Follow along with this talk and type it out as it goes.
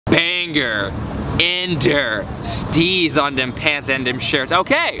banger. Ender. Steez on them pants and them shirts.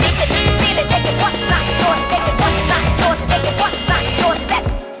 Okay.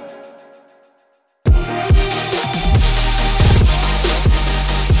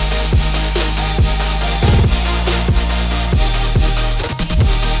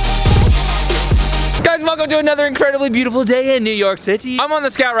 Guys, welcome to another incredibly beautiful day in New York City. I'm on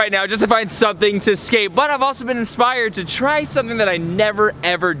the scout right now just to find something to skate, but I've also been inspired to try something that I never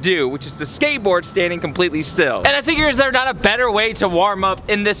ever do, which is to skateboard standing completely still. And I figure, is there not a better way to warm up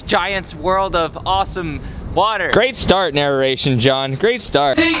in this giant's world of awesome water? Great start, narration, John. Great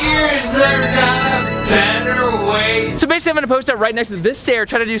start. Figures there not a better way. So basically, I'm gonna post it right next to this stair,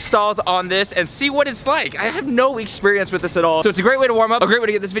 try to do stalls on this and see what it's like. I have no experience with this at all. So it's a great way to warm up, a great way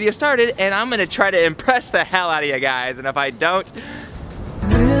to get this video started, and I'm gonna try to impress the hell out of you guys. And if I don't,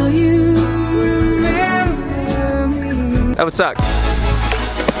 will you remember me? That would suck.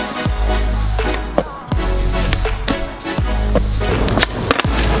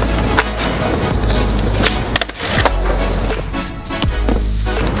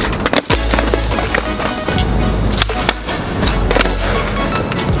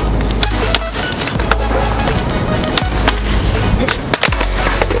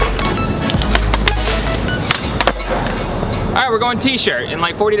 All right, we're going t-shirt in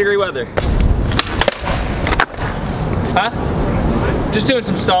like 40-degree weather. Huh? Just doing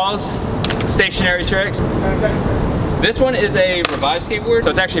some stalls, stationary tricks. This one is a Revive skateboard, so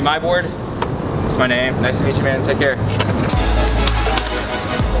it's actually my board. It's my name. Nice to meet you, man. Take care.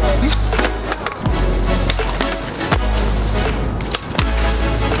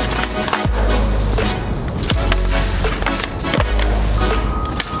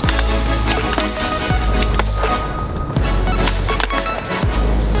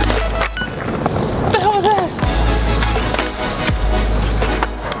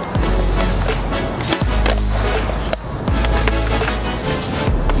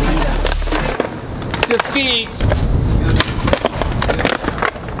 Defeat.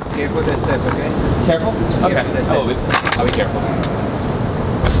 Careful that step, okay? Careful? Okay. Yeah, I'll be careful.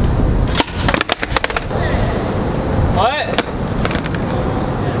 What?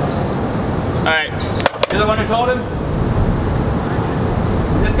 Alright. You're the one who told him?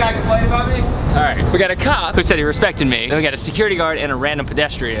 This guy complained about me? Alright. We got a cop who said he respected me. Then we got a security guard and a random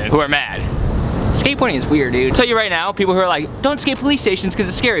pedestrian who are mad. Skateboarding is weird, dude. I'll tell you right now, people who are like, don't skate police stations because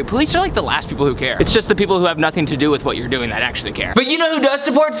it's scary. Police are like the last people who care. It's just the people who have nothing to do with what you're doing that actually care. But you know who does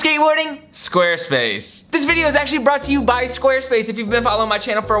support skateboarding? Squarespace. This video is actually brought to you by Squarespace. If you've been following my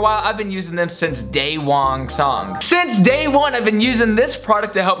channel for a while, I've been using them since day one. Since day one, I've been using this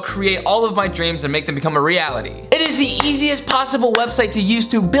product to help create all of my dreams and make them become a reality. It is the easiest possible website to use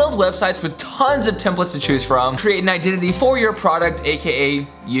to build websites with tons of templates to choose from, create an identity for your product, aka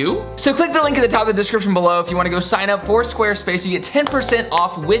you. So click the link at the top of the description below if you want to go sign up for Squarespace. You get 10%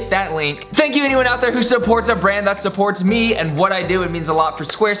 off with that link. Thank you anyone out there who supports a brand that supports me and what I do. It means a lot for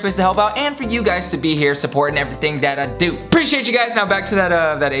Squarespace to help out and for you guys to be here supporting everything that I do. Appreciate you guys. Now back to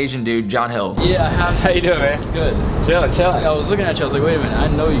that Asian dude, John Hill. Yeah, I have. How you doing, man? Good. Chilling. I was looking at you, I was like, wait a minute, I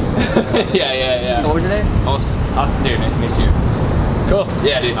know you. yeah. What was your name? Austin, dude, nice to meet you. Cool.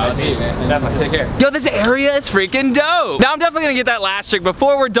 Yeah, dude. Nice to meet you, man. Definitely. Take care. Yo, this area is freaking dope. Now, I'm definitely gonna get that last trick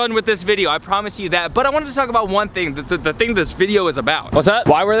before we're done with this video. I promise you that. But I wanted to talk about one thing, the thing this video is about. What's that?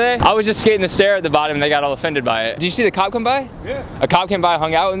 Why were they? I was just skating the stair at the bottom and they got all offended by it. Did you see the cop come by? Yeah. A cop came by,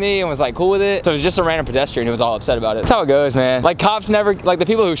 hung out with me, and was like cool with it. So it was just a random pedestrian who was all upset about it. That's how it goes, man. Like cops never, like the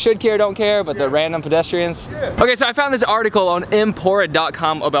people who should care don't care, but the random pedestrians. Yeah. Okay, so I found this article on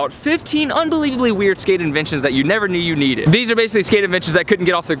Empora.com about 15 unbelievably weird skate inventions that you never knew you needed. These are basically skate inventions that couldn't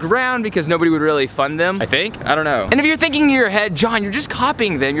get off the ground because nobody would really fund them, I think. I don't know. And if you're thinking in your head, John, you're just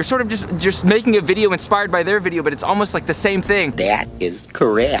copying them. You're sort of just making a video inspired by their video, but it's almost like the same thing. That is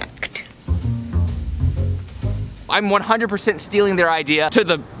correct. I'm 100% stealing their idea to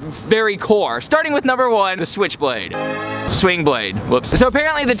the very core. Starting with number one, the switchblade. Swing blade, whoops. So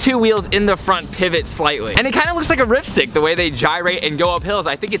apparently the two wheels in the front pivot slightly. And it kind of looks like a ripstick the way they gyrate and go up hills.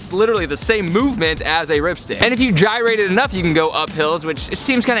 I think it's literally the same movement as a ripstick. And if you gyrate it enough, you can go up hills, which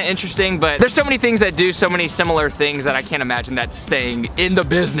seems kind of interesting, but there's so many things that do so many similar things that I can't imagine that staying in the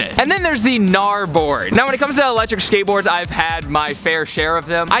business. And then there's the Gnar board. Now when it comes to electric skateboards, I've had my fair share of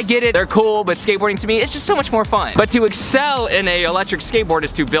them. I get it, they're cool, but skateboarding to me, it's just so much more fun. But to excel in a electric skateboard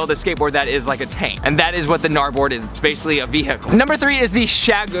is to build a skateboard that is like a tank. And that is what the Gnar board is. It's basically a vehicle. Number three is the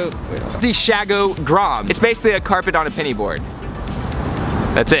Shago Grom. It's basically a carpet on a penny board.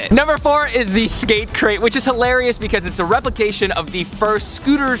 That's it. Number 4 is the skate crate, which is hilarious because it's a replication of the first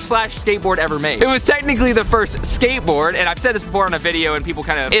scooter slash skateboard ever made. It was technically the first skateboard, and I've said this before on a video, and people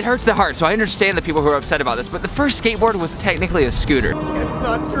kind of, it hurts the heart, so I understand the people who are upset about this, but the first skateboard was technically a scooter. It's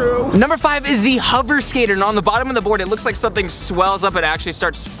not true. Number 5 is the hover skater, and on the bottom of the board, it looks like something swells up and actually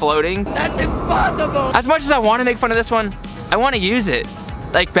starts floating. That's impossible. As much as I want to make fun of this one, I want to use it.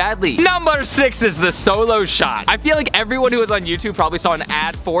 Like badly. Number 6 is the solo shot. I feel like everyone who was on YouTube probably saw an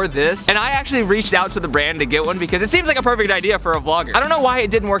ad for this, and I actually reached out to the brand to get one because it seems like a perfect idea for a vlogger. I don't know why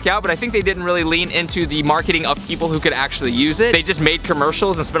it didn't work out, but I think they didn't really lean into the marketing of people who could actually use it. They just made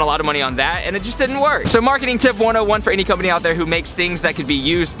commercials and spent a lot of money on that, and it just didn't work. So marketing tip 101 for any company out there who makes things that could be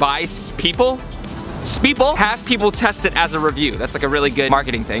used by people. Have people test it as a review. That's like a really good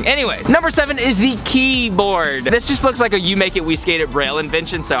marketing thing. Anyway, number 7 is the keyboard. This just looks like a you make it, we skate it braille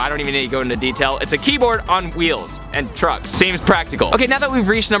invention, so I don't even need to go into detail. It's a keyboard on wheels and trucks. Seems practical. Okay, now that we've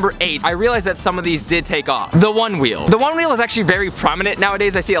reached number 8, I realize that some of these did take off. The one wheel. The one wheel is actually very prominent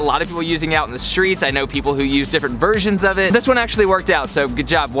nowadays. I see a lot of people using it out in the streets. I know people who use different versions of it. This one actually worked out, so good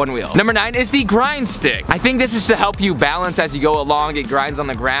job, one wheel. Number 9 is the grind stick. I think this is to help you balance as you go along. It grinds on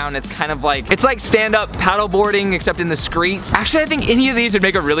the ground. It's kind of like, it's like stand-up paddle boarding except in the streets. Actually, I think any of these would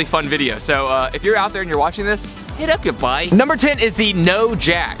make a really fun video. So if you're out there and you're watching this, hit up your boy. Number 10 is the no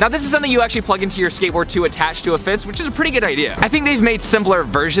jack. Now this is something you actually plug into your skateboard to attach to a fence, which is a pretty good idea. I think they've made simpler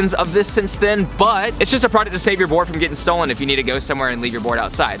versions of this since then, but it's just a product to save your board from getting stolen if you need to go somewhere and leave your board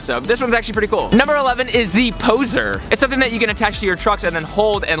outside. So this one's actually pretty cool. Number 11 is the poser. It's something that you can attach to your trucks and then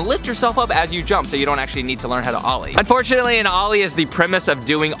hold and lift yourself up as you jump, so you don't actually need to learn how to ollie. Unfortunately, an ollie is the premise of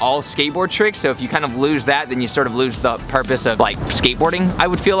doing all skateboard tricks, so if you kind of lose that, then you sort of lose the purpose of like skateboarding, I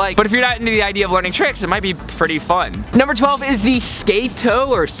would feel like. But if you're not into the idea of learning tricks, it might be pretty fun. Number 12 is the skato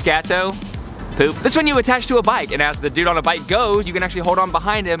or scato. Poop. This one you attach to a bike, and as the dude on a bike goes, you can actually hold on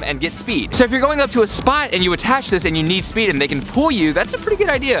behind him and get speed. So if you're going up to a spot and you attach this and you need speed and they can pull you, that's a pretty good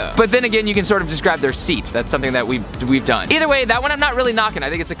idea. But then again, you can sort of just grab their seat. That's something that we've done. Either way, that one I'm not really knocking. I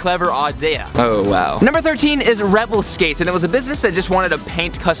think it's a clever idea. Oh, wow. Number 13 is Rebel Skates, and it was a business that just wanted to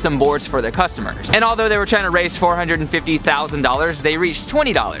paint custom boards for their customers. And although they were trying to raise $450,000, they reached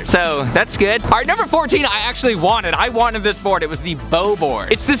 $20. So that's good. All right, number 14, I wanted this board. It was the bow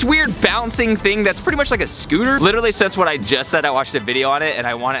board. It's this weird bouncing thing that's pretty much like a scooter. Literally since what I just said, I watched a video on it and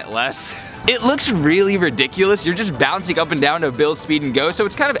I want it less. It looks really ridiculous. You're just bouncing up and down to build speed and go, so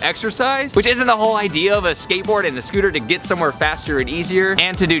it's kind of exercise, which isn't the whole idea of a skateboard and a scooter, to get somewhere faster and easier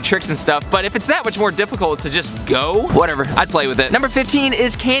and to do tricks and stuff. But if it's that much more difficult to just go, whatever, I'd play with it. Number 15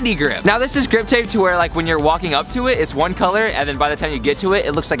 is candy grip. Now this is grip tape to where like when you're walking up to it, it's one color, and then by the time you get to it,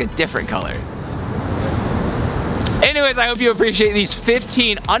 it looks like a different color. Anyways, I hope you appreciate these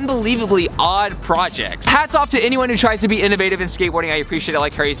 15 unbelievably odd projects. Hats off to anyone who tries to be innovative in skateboarding. I appreciate it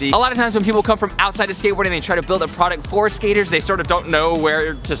like crazy. A lot of times when people come from outside of skateboarding, they try to build a product for skaters, they sort of don't know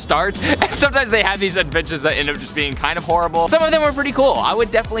where to start. And sometimes they have these inventions that end up just being kind of horrible. Some of them were pretty cool. I would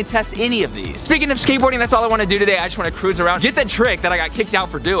definitely test any of these. Speaking of skateboarding, that's all I want to do today. I just want to cruise around, get the trick that I got kicked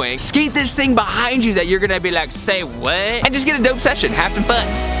out for doing, skate this thing behind you that you're gonna be like, say what? And just get a dope session, have some fun.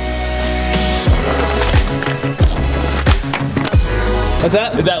 What's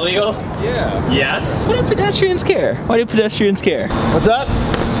up? Is that legal? Yeah. Yes? Why do pedestrians care? Why do pedestrians care? What's up?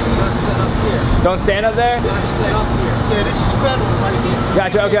 Don't sit up here. Don't stand up there? This is set up here. Yeah, this is federal right here.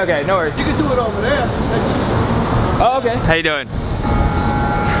 Gotcha, okay, no worries. You can do it over there. Oh, okay. How you doing?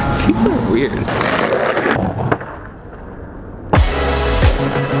 People are weird.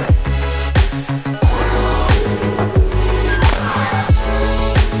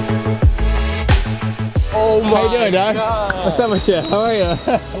 Oh my How you doing, dog? God. What's up with you? How are you?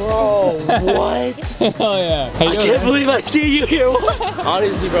 Bro, what? Oh yeah. How you doing, I can't believe I see you here.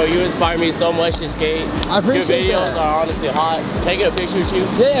 Honestly, bro, you inspire me so much to skate. I appreciate Your videos that. are honestly hot. Taking a picture with you.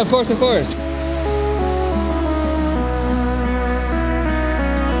 Yeah, of course, of course.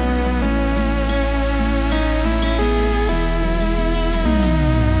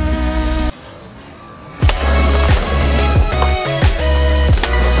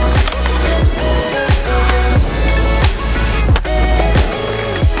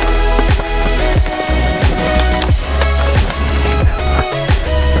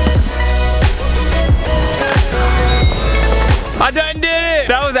 I done did it!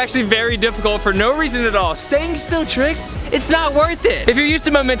 That was actually very difficult for no reason at all. Staying still tricks it's not worth it. If you're used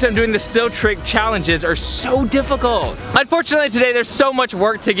to momentum, doing the still trick challenges are so difficult. Unfortunately today, there's so much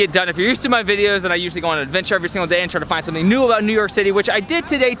work to get done. If you're used to my videos, then I usually go on an adventure every single day and try to find something new about New York City, which I did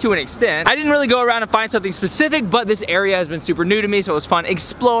today to an extent. I didn't really go around and find something specific, but this area has been super new to me, so it was fun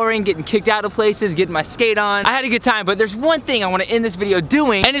exploring, getting kicked out of places, getting my skate on. I had a good time, but there's one thing I want to end this video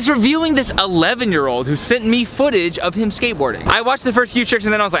doing, and it's reviewing this 11-year-old who sent me footage of him skateboarding. I watched the first few tricks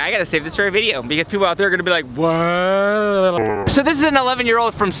and then I was like, I gotta save this for a video because people out there are gonna be like, what? So this is an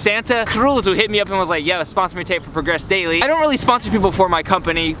 11-year-old from Santa Cruz who hit me up and was like, yeah, sponsor me tape for Progress Daily. I don't really sponsor people for my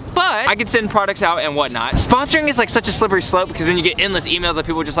company, but I can send products out and whatnot. Sponsoring is like such a slippery slope because then you get endless emails of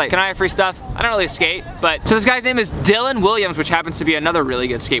people just like, can I have free stuff? I don't really skate, but so this guy's name is Dylan Williams, which happens to be another really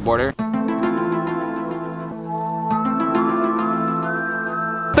good skateboarder.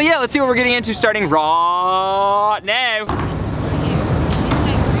 But yeah, let's see what we're getting into starting right now.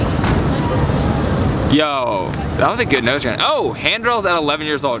 Yo, that was a good nose grind. Oh, handrails at 11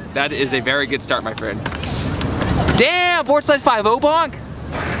 years old. That is a very good start, my friend. Damn, board slide 5-0 bonk.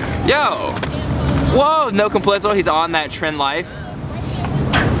 Yo. Whoa, no completzo. He's on that trend life.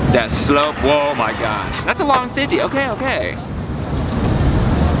 That slope. Whoa, my gosh. That's a long 50. Okay, okay.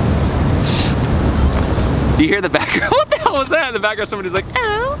 Do you hear the background? What the hell was that? In the background, somebody's like,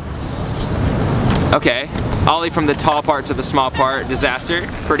 ow. Okay. Ollie from the tall part to the small part. Disaster.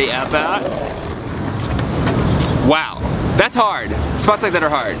 Pretty epic. Wow, that's hard. Spots like that are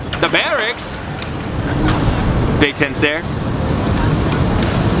hard. The barracks. Big 10 stair.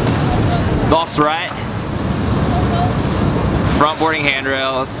 Lost right. Front boarding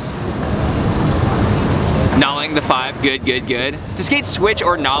handrails. Nolling the 5, good, good, good. To skate switch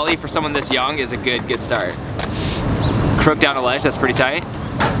or nollie for someone this young is a good start. Crook down a ledge, that's pretty tight.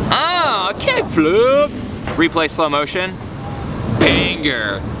 Ah, kick flip. Replay slow motion.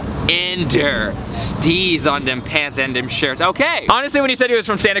 Banger. Ender. Steez on them pants and them shirts. Okay. Honestly, when he said he was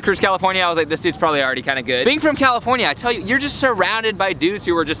from Santa Cruz, California, I was like, this dude's probably already kind of good. Being from California, I tell you, you're just surrounded by dudes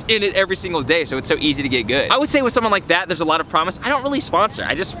who are just in it every single day, so it's so easy to get good. I would say with someone like that, there's a lot of promise. I don't really sponsor.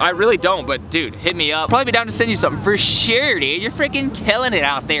 I really don't, but dude, hit me up. Probably be down to send you something for sure, dude. You're freaking killing it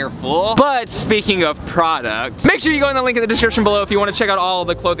out there, fool. But speaking of products, make sure you go in the link in the description below if you want to check out all of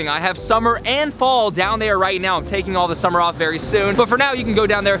the clothing. I have summer and fall down there right now. I'm taking all the summer off very soon, but for now, you can go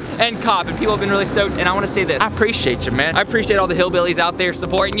down there and cop, and people have been really stoked, and I want to say this, I appreciate you, man. I appreciate all the hillbillies out there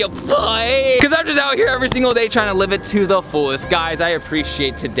supporting you, boy, because I'm just out here every single day trying to live it to the fullest. Guys, I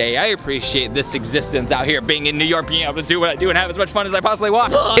appreciate today. I appreciate this existence out here, being in New York, being able to do what I do and have as much fun as I possibly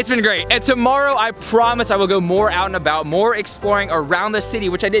want. It's been great, and tomorrow, I promise I will go more out and about, more exploring around the city,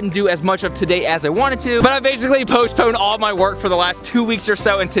 which I didn't do as much of today as I wanted to, but I basically postponed all my work for the last 2 weeks or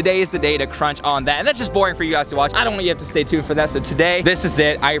so, and today is the day to crunch on that, and that's just boring for you guys to watch. I don't want you to have to stay tuned for that, so today, this is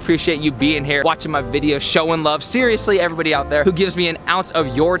it. I appreciate you being here, watching my videos, showing love. Seriously, everybody out there who gives me an ounce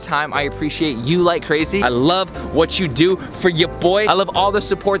of your time, I appreciate you like crazy. I love what you do for your boy. I love all the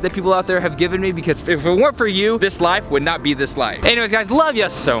support that people out there have given me, because if it weren't for you, this life would not be this life. Anyways, guys, love you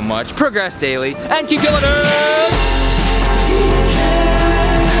so much. Progress daily and keep killing it.